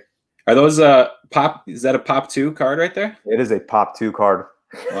 One day. Are those Pop? Is that a Pop 2 card right there? It is a Pop 2 card.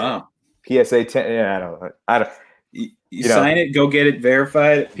 Wow. PSA 10. Yeah, I don't. You sign it, go get it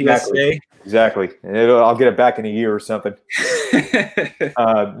verified at PSA. Exactly. I'll get it back in a year or something.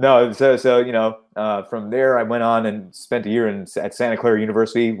 No. So from there I went on and spent a year at Santa Clara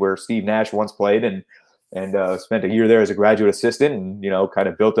University, where Steve Nash once played, and spent a year there as a graduate assistant, and kind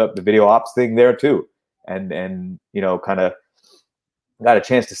of built up the video ops thing there too, and kind of got a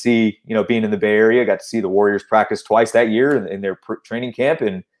chance to see, being in the Bay Area, got to see the Warriors practice twice that year in their training camp,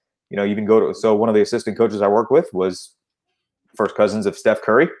 and even so one of the assistant coaches I worked with was first cousins of Steph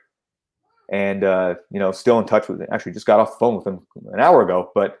Curry, and still in touch with. Actually, just got off the phone with him an hour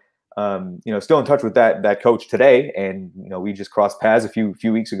ago, but Still in touch with that coach today, and we just crossed paths a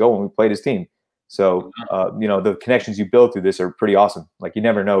few weeks ago when we played his team. So the connections you build through this are pretty awesome. Like you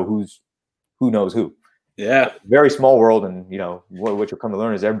never know who knows who. Yeah, very small world, and what you'll come to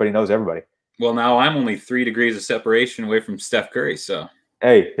learn is everybody knows everybody. Well, now I'm only 3 degrees of separation away from Steph Curry, so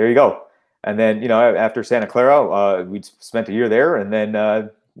hey, there you go. And then after Santa Clara, we spent a year there, and then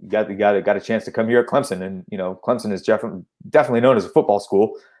got a chance to come here at Clemson. And Clemson is definitely known as a football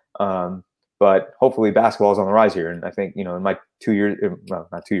school, but hopefully basketball is on the rise here. And I think in my 2 years, well,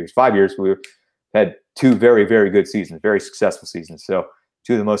 not 2 years, 5 years, we've had 2 very, very good seasons, very successful seasons. So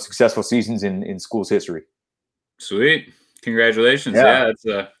 2 of the most successful seasons in school's history. Sweet, congratulations! Yeah, it's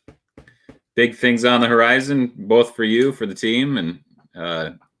big things on the horizon, both for you, for the team, and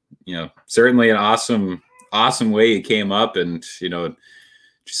certainly an awesome way you came up, and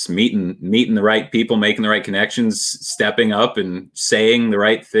just meeting the right people, making the right connections, stepping up and saying the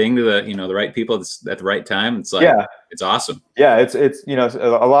right thing to the right people at the right time. It's like, it's awesome. Yeah. It's a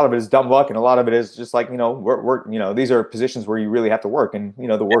lot of it is dumb luck, and a lot of it is just like, work, these are positions where you really have to work, and,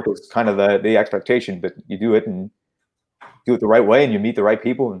 the work is kind of the expectation, but you do it the right way, and you meet the right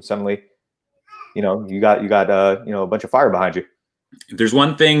people, and suddenly, you got a bunch of fire behind you. If there's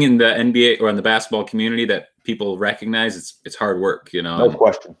one thing in the NBA or in the basketball community that people recognize, it's hard work, No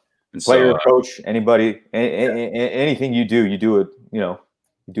question. And player, coach, anybody, anything you do it, you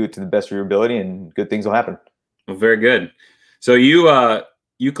do it to the best of your ability, and good things will happen. Well, very good. So you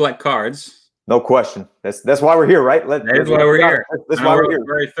collect cards. No question. That's why we're here, right? That's why we're here. That's why we're here.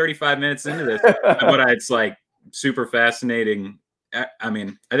 We're 35 minutes into this, but it's like super fascinating. I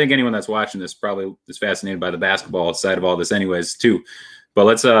mean, I think anyone that's watching this probably is fascinated by the basketball side of all this, anyways, too. But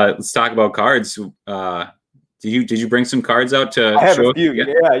let's talk about cards. Did you bring some cards out to? I have a few.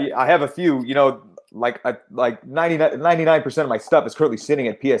 Yeah, I have a few. Like 99% of my stuff is currently sitting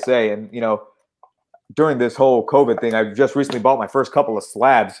at PSA, and during this whole COVID thing, I just recently bought my first couple of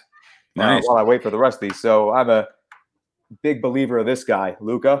slabs. Nice. While I wait for the rest of these. So I'm a big believer of this guy,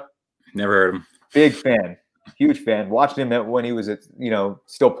 Luka. Never heard of him. Big fan. Huge fan. Watched him when he was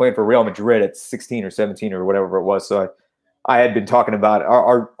still playing for Real Madrid at 16 or 17 or whatever it was. So I had been talking about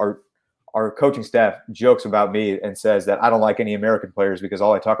our coaching staff jokes about me and says that I don't like any American players because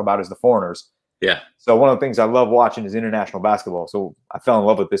all I talk about is the foreigners. Yeah. So one of the things I love watching is international basketball. So I fell in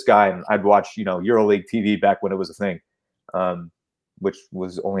love with this guy, and I'd watch EuroLeague TV back when it was a thing, which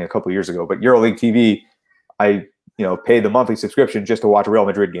was only a couple of years ago. But EuroLeague TV, I paid the monthly subscription just to watch Real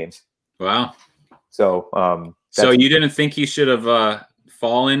Madrid games. Wow. So, so you didn't think he should have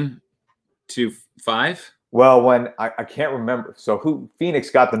fallen to 5? Well, when I can't remember. So Phoenix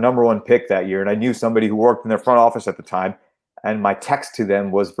got the #1 pick that year, and I knew somebody who worked in their front office at the time, and my text to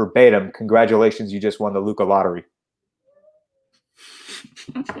them was verbatim, "Congratulations, you just won the Luka lottery."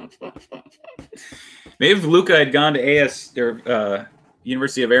 Maybe if Luka had gone to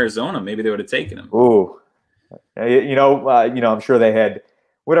University of Arizona, maybe they would have taken him. Ooh, I'm sure they had.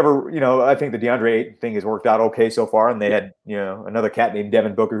 Whatever, I think the DeAndre Ayton thing has worked out okay so far, and they had, another cat named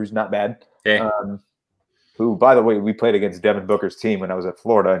Devin Booker who's not bad. Hey. Who, by the way, we played against Devin Booker's team when I was at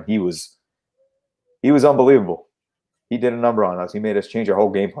Florida, and he was unbelievable. He did a number on us. He made us change our whole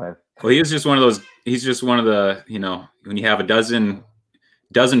game plan. Well, he's just one of the, when you have a dozen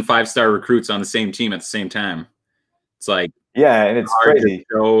 5-star recruits on the same team at the same time, it's like, yeah, and it's crazy.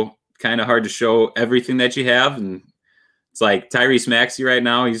 Kind of hard to show everything that you have, and it's like Tyrese Maxey right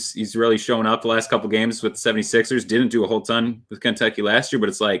now. He's really shown up the last couple games with the 76ers. Didn't do a whole ton with Kentucky last year, but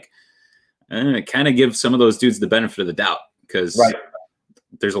it's like it kind of gives some of those dudes the benefit of the doubt because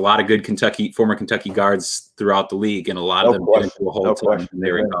there's a lot of good former Kentucky guards throughout the league, and a lot of them didn't do a whole ton when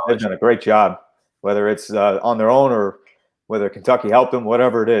they were in college. They've done a great job, whether it's on their own or whether Kentucky helped them,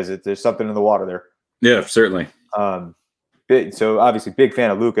 whatever it is. There's something in the water there. Yeah, certainly. So obviously, big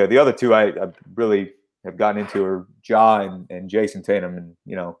fan of Luka. The other two I really have gotten into are Ja and Jason Tatum, and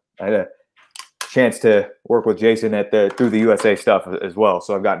I had a chance to work with Jason through the USA stuff as well,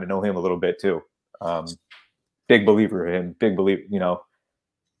 so I've gotten to know him a little bit too. Big believer of him. Big believer.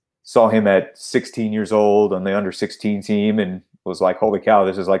 Saw him at 16 years old on the under 16 team, and was like, holy cow,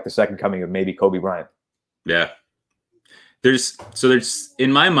 this is like the second coming of maybe Kobe Bryant. Yeah. There's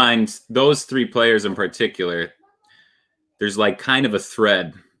in my mind, those 3 players in particular, there's like kind of a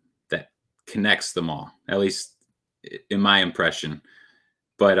thread that connects them all, at least in my impression.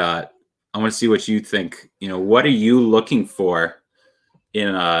 But I want to see what you think. What are you looking for in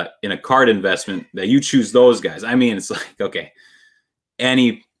a card investment that you choose those guys? I mean, it's like, okay,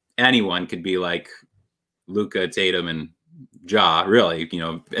 anyone could be like Luka, Tatum, and Ja, really.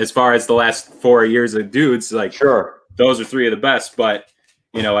 As far as the last 4 years of dudes, like, sure, those are 3 of the best. But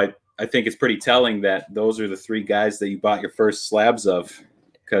I think it's pretty telling that those are the three guys that you bought your first slabs of.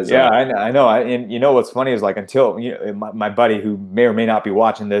 Because I know. And you know what's funny is like until my buddy who may or may not be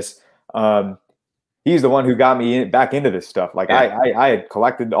watching this, he's the one who got me back into this stuff. Like I had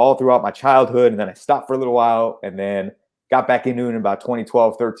collected all throughout my childhood, and then I stopped for a little while, and then got back into it in about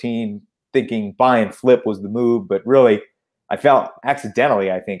 2012, 13, thinking buy and flip was the move. But really, I fell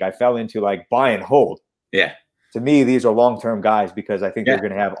accidentally. I think I fell into like buy and hold. Yeah. To me, these are long-term guys because I think they're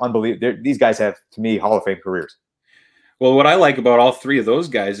going to have unbelievable. These guys have, to me, Hall of Fame careers. Well, what I like about all three of those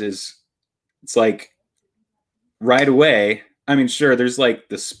guys is it's like right away. I mean, sure, there's like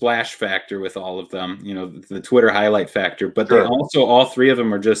the splash factor with all of them, the Twitter highlight factor, but They also, all three of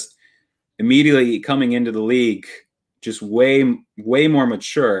them are just immediately coming into the league, just way more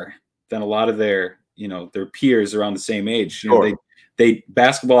mature than a lot of their peers around the same age. Sure. They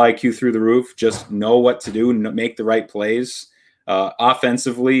basketball IQ through the roof, just know what to do, make the right plays.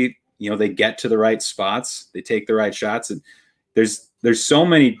 Offensively, they get to the right spots, they take the right shots, and there's so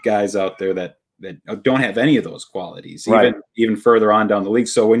many guys out there that don't have any of those qualities, even further on down the league.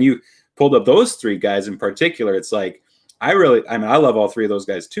 So when you pulled up those three guys in particular, it's like I love all three of those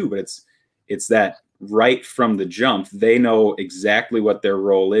guys too, but it's that right from the jump, they know exactly what their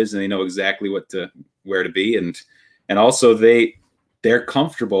role is, and they know exactly where to be, and also they're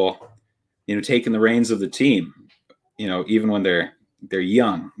comfortable, taking the reins of the team, even when they're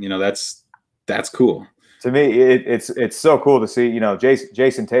young. That's cool. To me, it's so cool to see.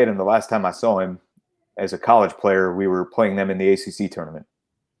 Jason Tatum. The last time I saw him as a college player, we were playing them in the ACC tournament.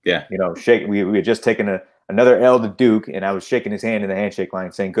 Yeah. We had just taken another L to Duke, and I was shaking his hand in the handshake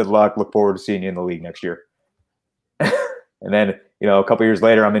line, saying, "Good luck. Look forward to seeing you in the league next year." And then, a couple years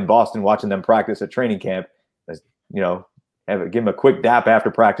later, I'm in Boston watching them practice at training camp. Give him a quick dap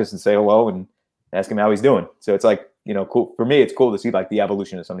after practice and say hello and ask him how he's doing. So it's like, cool. For me, it's cool to see like the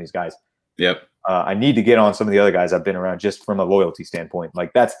evolution of some of these guys. Yep. I need to get on some of the other guys I've been around just from a loyalty standpoint.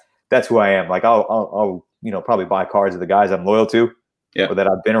 Like that's who I am. Like I'll probably buy cards of the guys I'm loyal to, or that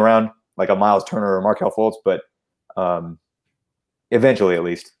I've been around, like a Miles Turner or Markelle Fultz. But eventually, at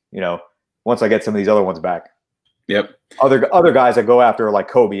least, once I get some of these other ones back. Yep. Other guys I go after like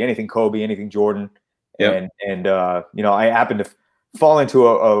Kobe, anything Jordan. Yep. And I happened to fall into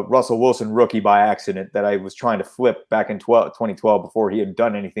a Russell Wilson rookie by accident that I was trying to flip back in 2012 before he had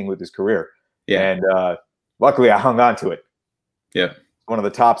done anything with his career. Yeah. And luckily I hung on to it. Yeah. One of the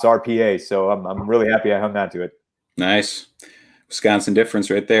tops RPAs. So I'm really happy I hung on to it. Nice. Wisconsin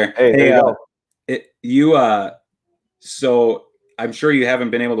difference right there. Hey, there you go. So I'm sure you haven't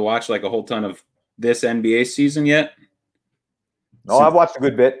been able to watch like a whole ton of this NBA season yet. No, I've watched a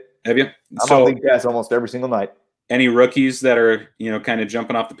good bit. Have you? I'm on League Pass almost every single night. Any rookies that are, kind of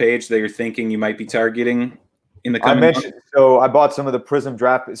jumping off the page that you're thinking you might be targeting in the coming months? So I bought some of the Prism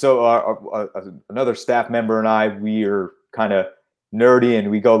draft. So another staff member and I, we are kind of nerdy, and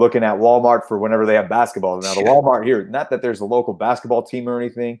we go looking at Walmart for whenever they have basketball. Now the Walmart here, not that there's a local basketball team or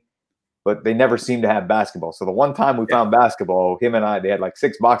anything, but they never seem to have basketball. So the one time we found basketball, him and I, they had like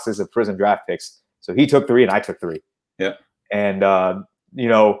 6 boxes of Prism draft picks. So he took 3 and I took 3. Yeah. And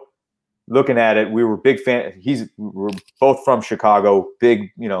looking at it, we were big fan. We're both from Chicago,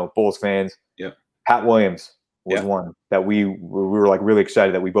 big, Bulls fans. Yeah. Pat Williams was one that we were like really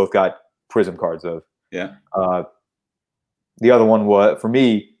excited that we both got Prism cards of. Yeah. The other one was, for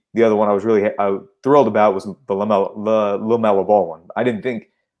me, the other one I was really thrilled about was the LaMelo Ball one. I didn't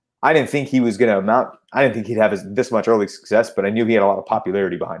think he was going to amount. I didn't think he'd have this much early success, but I knew he had a lot of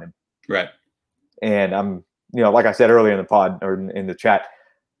popularity behind him. Right. And I'm, like I said earlier in the pod or in the chat,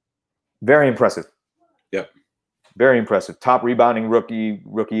 very impressive. Yep. Very impressive. Top rebounding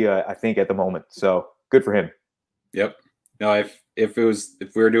rookie, I think, at the moment. So good for him. Yep. No, if we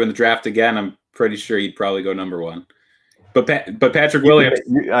were doing the draft again, I'm pretty sure he'd probably go number 1. But Patrick Williams.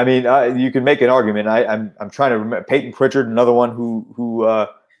 You can make an argument. I'm trying to remember. Peyton Pritchard, another one who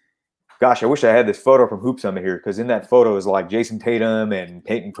gosh, I wish I had this photo from Hoop Summit here, because in that photo is like Jason Tatum and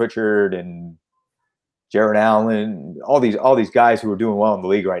Peyton Pritchard and Jared Allen, all these guys who are doing well in the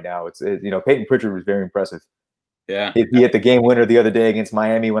league right now. It's Peyton Pritchard was very impressive. Yeah. He hit the game winner the other day against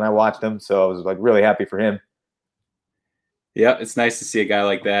Miami when I watched him, so I was like really happy for him. Yeah, it's nice to see a guy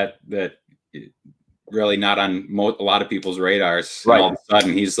like that really not on a lot of people's radars. Right. And all of a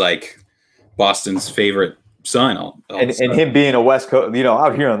sudden, he's like Boston's favorite son. And him being a West Coast,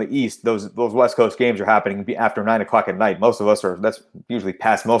 out here on the East, those West Coast games are happening after 9 o'clock at night. Most of us that's usually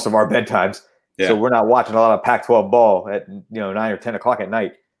past most of our bedtimes. Yeah. So we're not watching a lot of Pac-12 ball at 9 or 10 o'clock at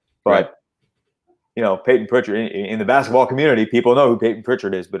night. But Peyton Pritchard in the basketball community, people know who Peyton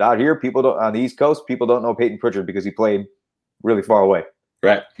Pritchard is. But out here, people don't, on the East Coast, people don't know Peyton Pritchard because he played really far away.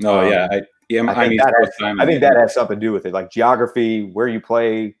 Right. No, yeah. I think that has something to do with it, like geography, where you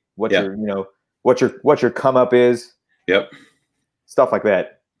play, what your what your come up is. Yep. Stuff like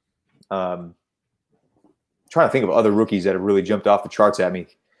that. Trying to think of other rookies that have really jumped off the charts at me.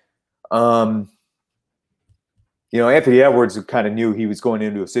 Anthony Edwards kind of knew he was going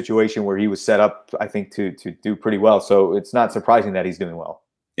into a situation where he was set up, I think, to do pretty well. So it's not surprising that he's doing well.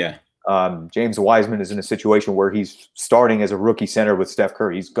 Yeah. James Wiseman is in a situation where he's starting as a rookie center with Steph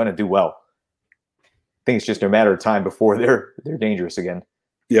Curry. He's going to do well. I think it's just a matter of time before they're dangerous again.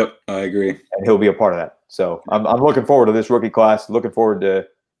 Yep, I agree. And he'll be a part of that. So I'm looking forward to this rookie class. Looking forward to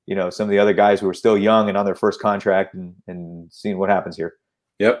some of the other guys who are still young and on their first contract and seeing what happens here.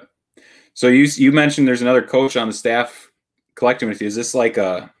 Yep. So you mentioned there's another coach on the staff collecting with you. Is this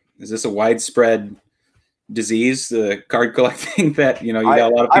a widespread disease, the card collecting that you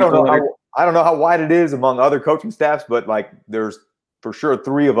got a lot of people? I don't know how wide it is among other coaching staffs, but like there's for sure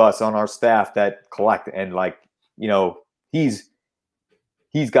 3 of us on our staff that collect, and he's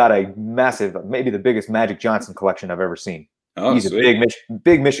got a massive, maybe the biggest Magic Johnson collection I've ever seen. Oh, he's sweet. a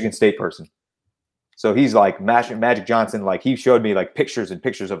big Michigan State person. So he's like Magic Johnson. Like he showed me like pictures and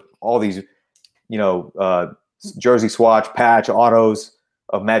pictures of all these, jersey swatch, patch, autos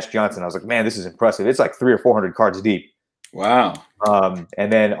of Magic Johnson. I was like, man, this is impressive. It's like 300 or 400 cards deep. Wow.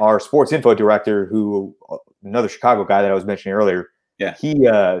 And then our sports info director, another Chicago guy that I was mentioning earlier. Yeah.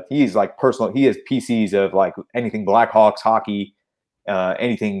 He's like personal. He has PCs of like anything Blackhawks, hockey,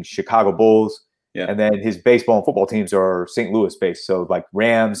 anything Chicago Bulls. Yeah. And then his baseball and football teams are St. Louis based. So like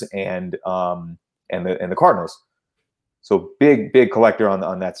Rams and the Cardinals. So big collector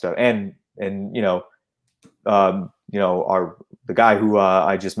on that stuff. And the guy who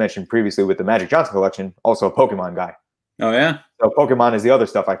I just mentioned previously with the Magic Johnson collection, also a Pokemon guy. Oh yeah. So Pokemon is the other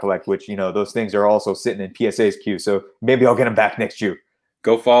stuff I collect, which those things are also sitting in PSA's queue. So maybe I'll get them back next year.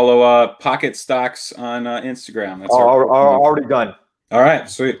 Go follow Pocket Stocks on Instagram. That's already done. All right,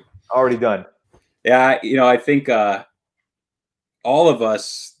 sweet. Already done. Yeah, I think all of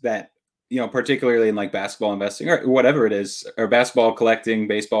us that particularly in like basketball investing or whatever it is, or basketball collecting,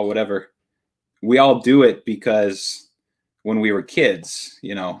 baseball, whatever, we all do it because when we were kids,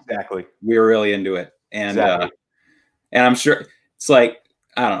 exactly, we were really into it, and exactly. And I'm sure it's like,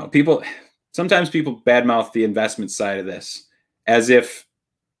 I don't know, sometimes people badmouth the investment side of this as if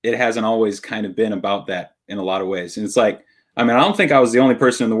it hasn't always kind of been about that in a lot of ways. And it's like, I don't think I was the only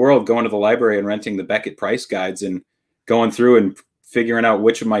person in the world going to the library and renting the Beckett price guides and going through and figuring out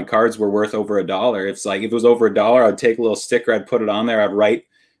which of my cards were worth over $1. It's like, if it was over $1, I'd take a little sticker, I'd put it on there, I'd write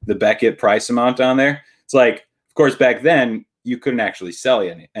the Beckett price amount on there. It's like, of course, back then you couldn't actually sell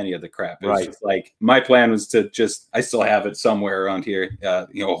any of the crap. It was just like, my plan was to I still have it somewhere around here, a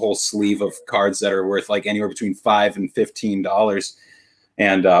whole sleeve of cards that are worth like anywhere between $5 and $15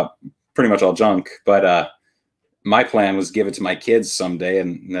 and pretty much all junk. But my plan was give it to my kids someday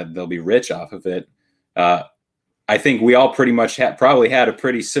and that they'll be rich off of it. I think we all pretty much probably had a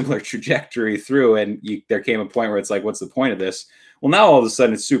pretty similar trajectory through, and there came a point where it's like, what's the point of this? Well, now all of a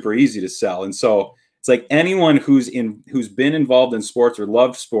sudden it's super easy to sell. And so it's like anyone who's been involved in sports or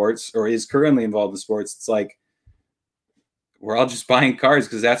loved sports or is currently involved in sports, it's like we're all just buying cards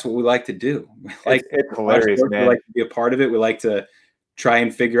because that's what we like to do. Like it's hilarious, man. We like to be a part of it. We like to try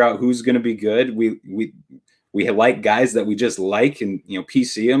and figure out who's going to be good. We like guys that we just like and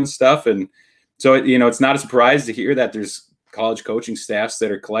PC them and stuff. And so it's not a surprise to hear that there's college coaching staffs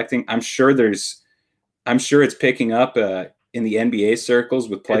that are collecting. I'm sure it's picking up in the NBA circles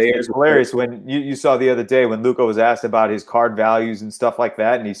with players. It's hilarious when you saw the other day when Luka was asked about his card values and stuff like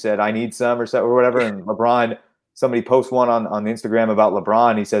that, and he said, "I need some" or whatever. And LeBron, somebody posts one on Instagram about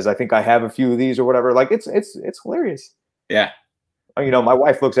LeBron. He says, "I think I have a few of these" or whatever. Like it's hilarious. Yeah. My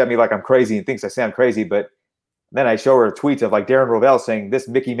wife looks at me like I'm crazy and thinks I sound crazy, but then I show her a tweet of like Darren Rovell saying this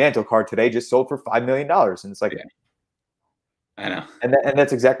Mickey Mantle card today just sold for $5 million, and it's like, yeah. I know, and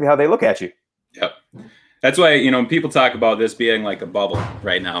that's exactly how they look at you. Yep. That's why, people talk about this being like a bubble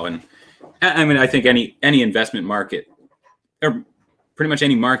right now. And I think any investment market or pretty much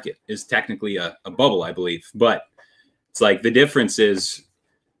any market is technically a bubble, I believe. But it's like the difference is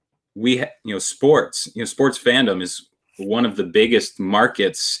sports fandom is one of the biggest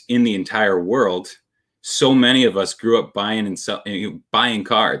markets in the entire world. So many of us grew up buying and buying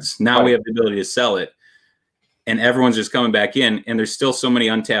cards. Now we have the ability to sell it, and everyone's just coming back in, and there's still so many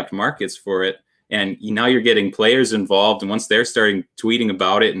untapped markets for it. And now you're getting players involved. And once they're starting tweeting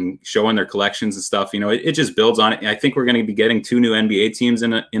about it and showing their collections and stuff, it just builds on it. And I think we're going to be getting 2 new NBA teams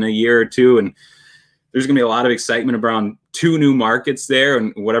in a year or two. And there's going to be a lot of excitement around 2 new markets there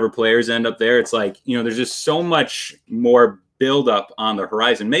and whatever players end up there. It's like, there's just so much more buildup on the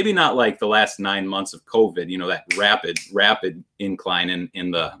horizon. Maybe not like the last 9 months of COVID, that rapid incline in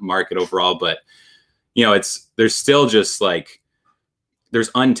the market overall, but there's still just like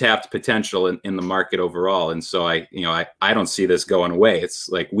there's untapped potential in the market overall. And so I don't see this going away. It's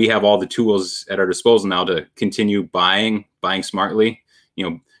like we have all the tools at our disposal now to continue buying smartly.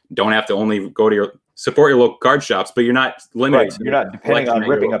 Don't have to only go to support your local card shops, but you're not limited. Right. You're not depending on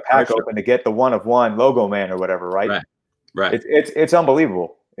ripping a pack open to get the one of one logo man or whatever. Right. Right. It's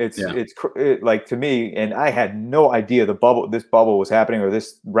unbelievable. It's like, to me, and I had no idea this bubble was happening, or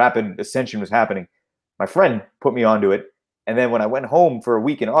this rapid ascension was happening. My friend put me onto it. And then when I went home for a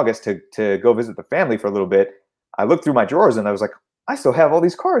week in August to go visit the family for a little bit, I looked through my drawers and I was like, I still have all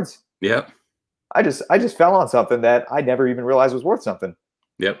these cards. Yep. I just fell on something that I never even realized was worth something.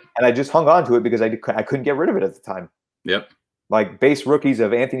 Yep. And I just hung on to it because I couldn't get rid of it at the time. Yep. Like base rookies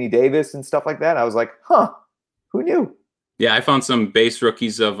of Anthony Davis and stuff like that. I was like, who knew? Yeah, I found some base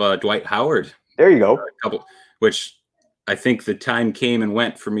rookies of Dwight Howard. There you go. A couple, which I think the time came and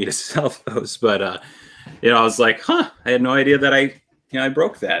went for me to sell those. But I was like, I had no idea that I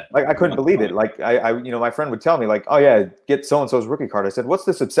broke that. Like, I couldn't believe it. Like I my friend would tell me like, oh yeah, get so and so's rookie card. I said, what's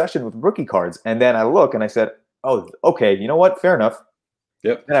this obsession with rookie cards? And then I look and I said, oh, okay, you know what? Fair enough.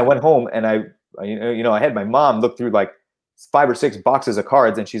 Yep. And I went home and I had my mom look through like 5 or 6 boxes of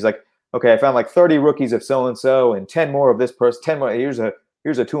cards, and she's like, okay, I found like 30 rookies of so and so and 10 more of this person. 10 more. Here's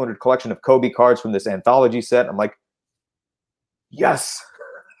a 200 collection of Kobe cards from this anthology set. I'm like, yes.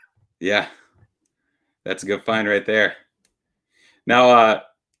 Yeah, that's a good find right there. Now,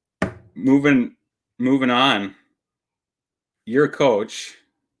 moving on. You're a coach.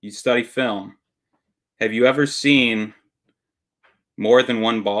 You study film. Have you ever seen more than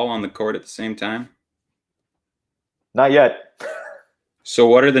one ball on the court at the same time? Not yet. So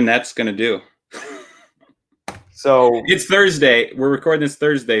what are the Nets going to do? So it's Thursday. We're recording this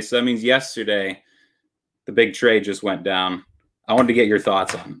Thursday, so that means yesterday the big trade just went down. I wanted to get your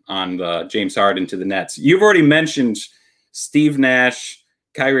thoughts on the James Harden to the Nets. You've already mentioned Steve Nash,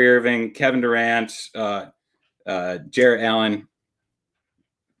 Kyrie Irving, Kevin Durant, Jarrett Allen.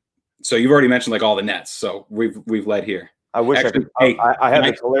 So you've already mentioned like all the Nets. So we've led here. I wish Actually, I have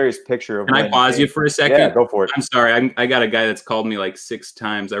this hilarious picture of. Can I pause you for a second? Yeah, go for it. I'm sorry. I got a guy that's called me like 6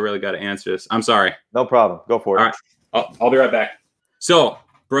 times. I really got to answer this. I'm sorry. No problem. Go for it. All right. I'll be right back. So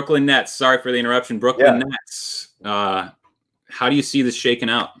Brooklyn Nets. Sorry for the interruption. Brooklyn Nets. How do you see this shaking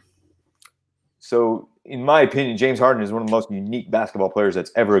out? So, in my opinion, James Harden is one of the most unique basketball players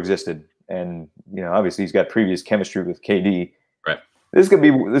that's ever existed, and obviously he's got previous chemistry with KD. Right. This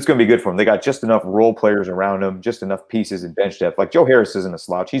is gonna be good for him. They got just enough role players around him, just enough pieces and bench depth. Like Joe Harris isn't a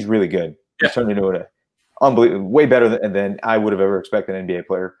slouch. He's really good. Yeah. He's turned into an unbelievable, way better than I would have ever expected an NBA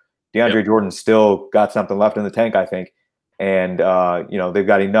player. DeAndre Jordan's still got something left in the tank, I think, and they've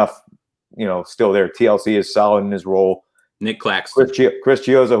got enough. Still there. TLC is solid in his role. Nick Claxton. Chris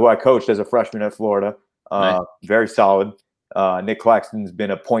Chioza, who I coached as a freshman at Florida, very solid. Nick Claxton's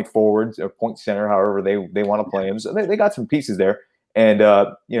been a point forward or point center, however they want to play him. So they got some pieces there. And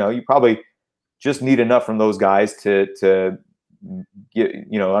you probably just need enough from those guys to get,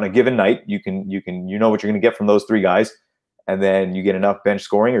 on a given night, you know what you're going to get from those 3 guys, and then you get enough bench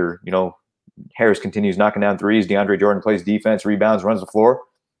scoring, or Harris continues knocking down threes, DeAndre Jordan plays defense, rebounds, runs the floor.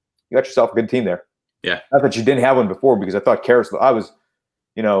 You got yourself a good team there. Yeah. Not that you didn't have one before, because I thought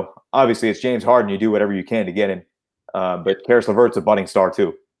obviously it's James Harden, you do whatever you can to get him, but Karis LeVert's a budding star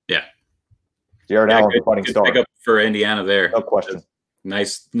too. Yeah. Jarrett Allen's a budding star. Pick up for Indiana there. No question.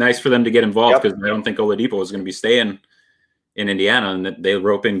 Nice for them to get involved, because I don't think Oladipo is going to be staying in Indiana, and that they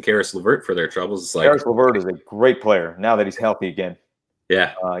rope in Karis LeVert for their troubles. It's like Karis LeVert is a great player now that he's healthy again.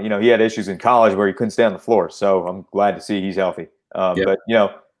 Yeah. He had issues in college where he couldn't stay on the floor, so I'm glad to see he's healthy. But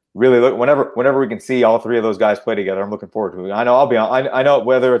really look, whenever we can see all 3 of those guys play together, I'm looking forward to it. I know I know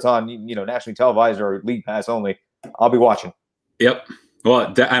whether it's on nationally televised or League Pass only, I'll be watching. Yep.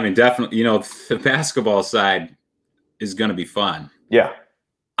 Well, definitely. The basketball side is going to be fun. Yeah.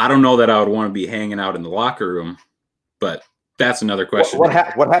 I don't know that I would want to be hanging out in the locker room, but that's another question. What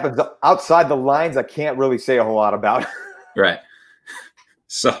happens outside the lines, I can't really say a whole lot about. Right.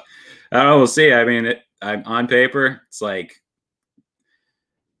 So, I don't know. We'll see. I mean, on paper, it's like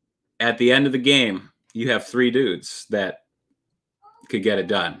at the end of the game, you have 3 dudes that could get it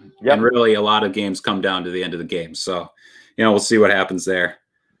done. Yep. And really, a lot of games come down to the end of the game. So, we'll see what happens there.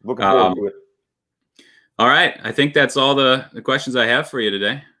 Looking forward to it. All right. I think that's all the questions I have for you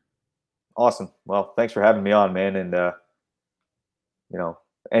today. Awesome. Well, thanks for having me on, man. And,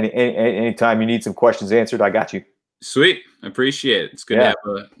 anytime you need some questions answered, I got you. Sweet. I appreciate it. It's good to have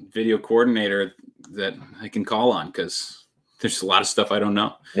a video coordinator that I can call on, because there's a lot of stuff I don't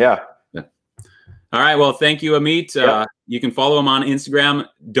know. Yeah. All right. Well, thank you, Amit. You can follow him on Instagram,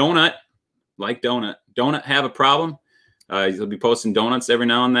 Donut, like Donut. Donut have a problem. He'll be posting donuts every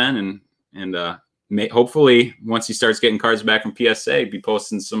now and then, and hopefully once he starts getting cards back from PSA, be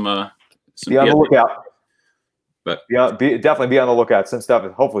posting some be on the lookout. But definitely be on the lookout. Some stuff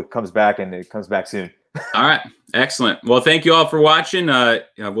hopefully comes back, and it comes back soon. All right. Excellent. Well, thank you all for watching.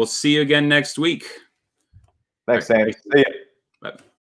 We'll see you again next week. Thanks, Sam. See ya.